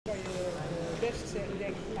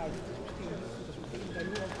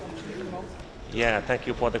Yeah, thank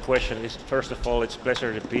you for the question. First of all, it's a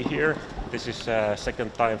pleasure to be here. This is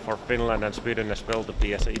second time for Finland and Sweden as well to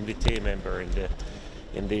be as an invitee member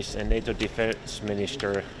in this NATO Defense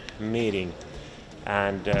Minister meeting.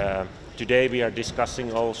 And today we are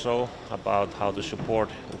discussing also about how to support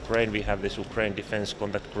Ukraine. We have this Ukraine Defense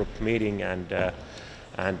Contact Group meeting,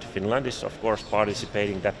 and Finland is of course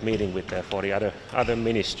participating in that meeting with 40 other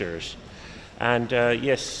ministers. And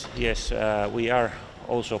yes, we are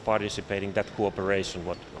also participating in that cooperation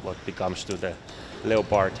what becomes to the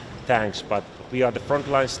Leopard tanks. But we are the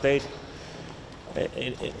frontline state.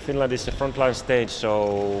 Finland is the frontline state,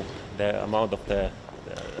 so the amount of the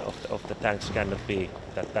tanks cannot be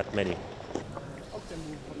that many.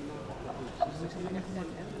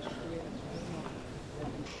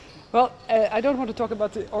 Well, I don't want to talk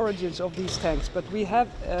about the origins of these tanks, but we have,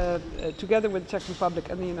 together with the Czech Republic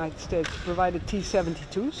and the United States, provided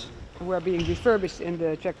T-72s who are being refurbished in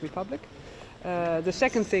the Czech Republic. The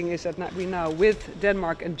second thing is that we now, with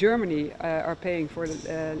Denmark and Germany, are paying for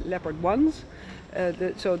the Leopard 1s.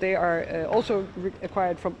 So they are also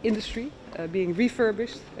acquired from industry, being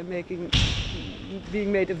refurbished and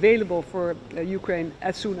being made available for Ukraine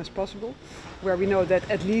as soon as possible, where we know that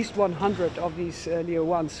at least 100 of these Leo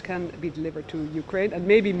 1s can be delivered to Ukraine, and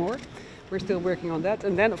maybe more. We're still working on that.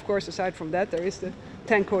 And then, of course, aside from that, there is the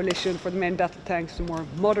tank coalition for the main battle tanks, the more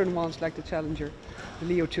modern ones like the Challenger, the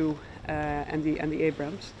Leo 2 and the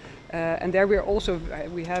Abrams. And there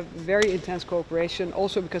we have very intense cooperation,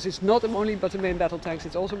 also because it's not only about the main battle tanks,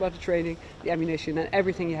 it's also about the training, the ammunition, and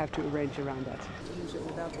everything you have to arrange around that.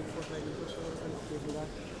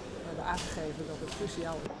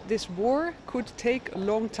 This war could take a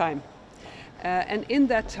long time. And in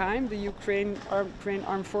that time, the Ukraine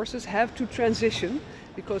armed forces have to transition,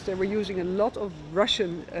 because they were using a lot of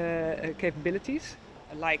Russian capabilities,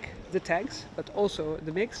 like the tanks, but also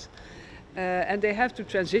the MiGs. And they have to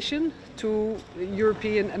transition to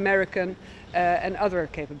European, American and other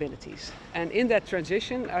capabilities. And in that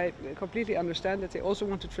transition, I completely understand that they also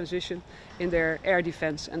want to transition in their air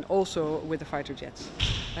defense and also with the fighter jets.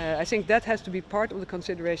 I think that has to be part of the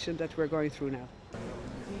consideration that we're going through now.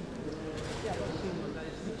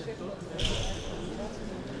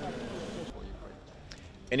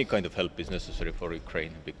 Any kind of help is necessary for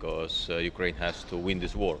Ukraine, because Ukraine has to win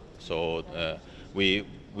this war. So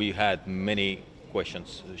we had many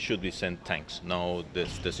questions, should we send tanks? Now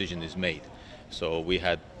this decision is made. So we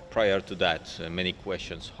had, prior to that, many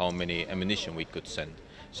questions, how many ammunition we could send.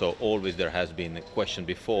 So always there has been a question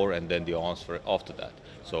before and then the answer after that.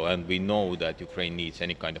 So, and we know that Ukraine needs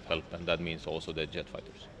any kind of help, and that means also the jet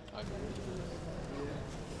fighters.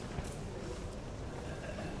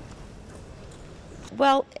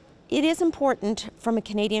 Well, it is important from a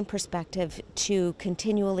Canadian perspective to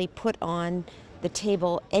continually put on the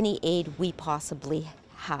table any aid we possibly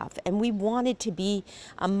have. And we wanted to be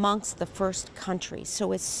amongst the first countries.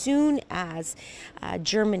 So as soon as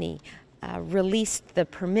Germany released the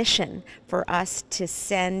permission for us to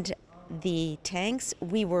send the tanks,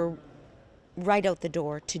 we were right out the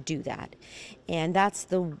door to do that. And that's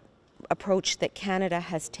the approach that Canada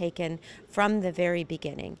has taken from the very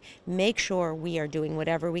beginning. Make sure we are doing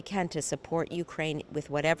whatever we can to support Ukraine with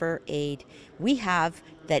whatever aid we have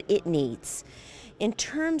that it needs. In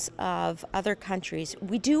terms of other countries,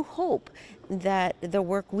 we do hope that the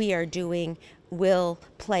work we are doing will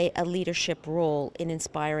play a leadership role in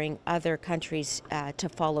inspiring other countries to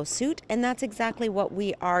follow suit, and that's exactly what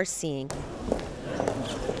we are seeing.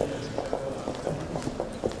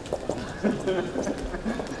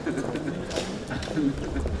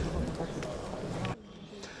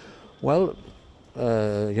 Well,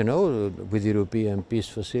 you know, with the European Peace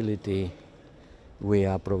Facility, we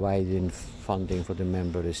are providing funding for the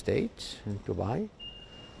member states to buy.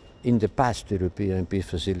 In the past, the European Peace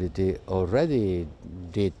Facility already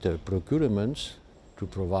did procurements to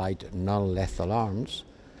provide non-lethal arms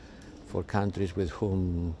for countries with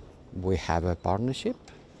whom we have a partnership.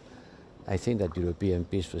 I think that the European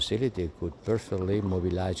Peace Facility could perfectly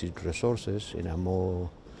mobilize its resources in a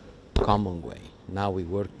more common way. Now we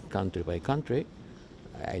work country by country.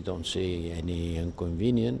 I don't see any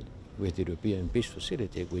inconvenience with the European Peace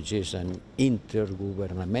Facility, which is an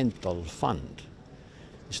intergovernmental fund.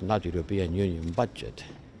 It's not European Union budget.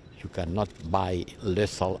 You cannot buy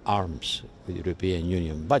lethal arms with the European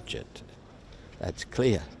Union budget. That's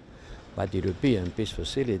clear. But the European Peace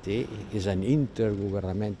Facility is an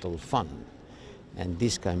intergovernmental fund, and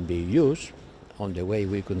this can be used on the way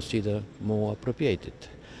we consider more appropriate.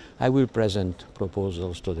 I will present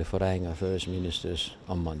proposals to the Foreign Affairs Ministers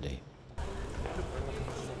on Monday.